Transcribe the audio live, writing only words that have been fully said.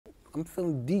I'm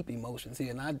feeling deep emotions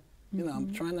here, and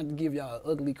I'm trying not to give y'all an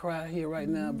ugly cry here right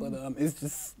now, but it's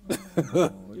just.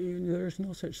 There's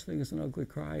no such thing as an ugly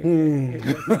cry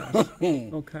with us,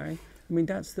 okay? I mean,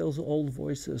 that's those old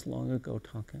voices long ago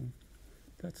talking.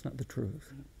 That's not the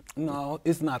truth. No,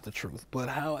 it's not the truth. But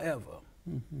however,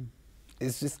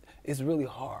 it's really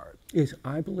hard.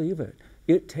 I believe it.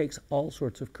 It takes all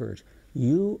sorts of courage.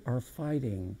 You are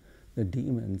fighting the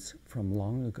demons from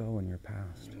long ago in your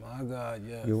past. My God,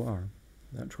 yes. You are.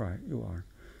 That's right, you are.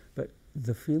 But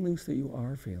the feelings that you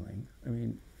are feeling, I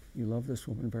mean, you love this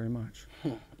woman very much.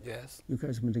 Yes. You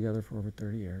guys have been together for over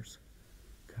 30 years,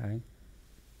 okay?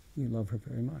 You love her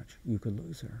very much. You could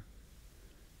lose her,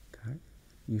 okay?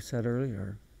 You said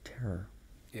earlier, terror.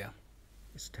 Yeah.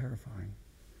 It's terrifying.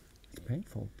 It's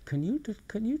painful. Can you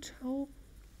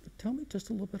tell me just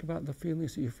a little bit about the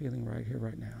feelings that you're feeling right here,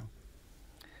 right now?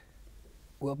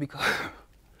 Well,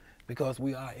 because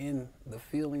we are in the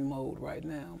feeling mode right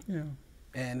now. Yeah.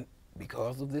 And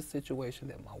because of this situation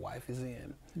that my wife is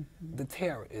in, the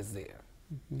terror is there.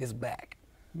 It's back.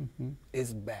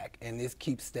 It's back, and it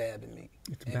keeps stabbing me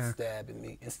stabbing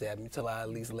me and stabbing me till I at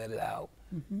least let it out.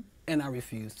 And I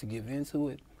refuse to give in to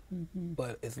it.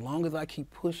 But as long as I keep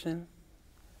pushing,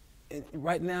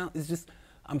 right now it's just,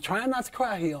 I'm trying not to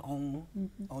cry here on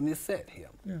this set here.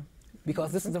 Yeah.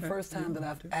 Because this is the first time that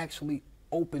I've actually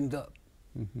opened up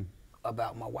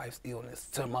about my wife's illness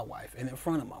to my wife and in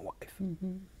front of my wife.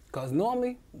 Because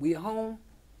normally we at home,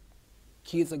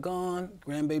 kids are gone,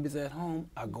 grandbabies at home,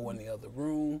 I go in the other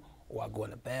room or I go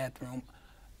in the bathroom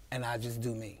and I just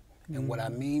do me. And what I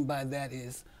mean by that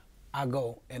is I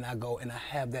go and I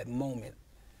have that moment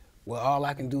where all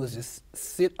I can do is just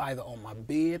sit either on my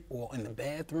bed or in the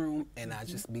bathroom and I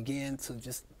just begin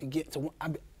to, I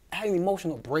had an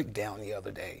emotional breakdown the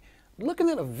other day. Looking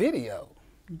at a video,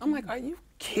 I'm like, are you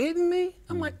kidding me?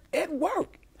 I'm like, at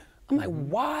work. I'm like,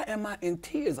 why am I in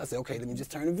tears? I said, okay, let me just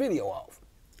turn the video off.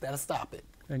 That'll stop it.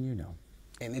 And you know.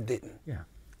 And it didn't. Yeah.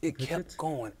 It kept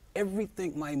going.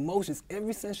 Everything, my emotions,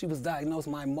 ever since she was diagnosed,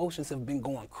 my emotions have been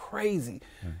going crazy.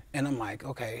 And I'm like,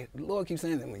 okay, the Lord keeps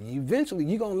saying to me, eventually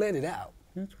you're going to let it out.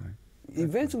 That's right.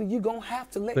 Eventually you're going to have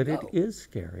to let go. But it is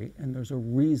scary, and there's a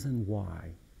reason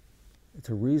why. It's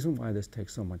a reason why this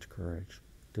takes so much courage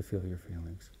to feel your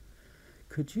feelings.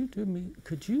 Could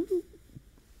you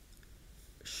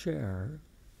share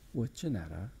with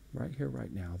Janetta, right here,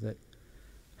 right now, that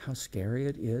how scary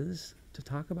it is to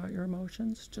talk about your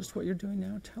emotions, just what you're doing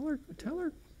now? Tell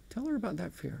her about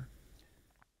that fear.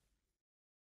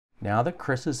 Now that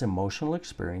Chris's emotional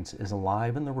experience is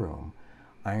alive in the room,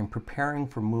 I am preparing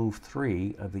for move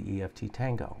 3 of the EFT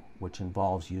Tango, which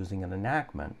involves using an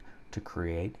enactment to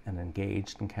create an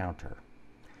engaged encounter.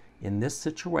 In this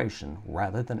situation,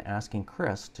 rather than asking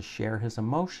Chris to share his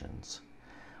emotions,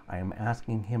 I am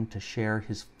asking him to share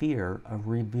his fear of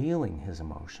revealing his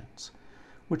emotions,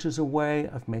 which is a way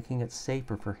of making it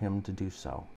safer for him to do so.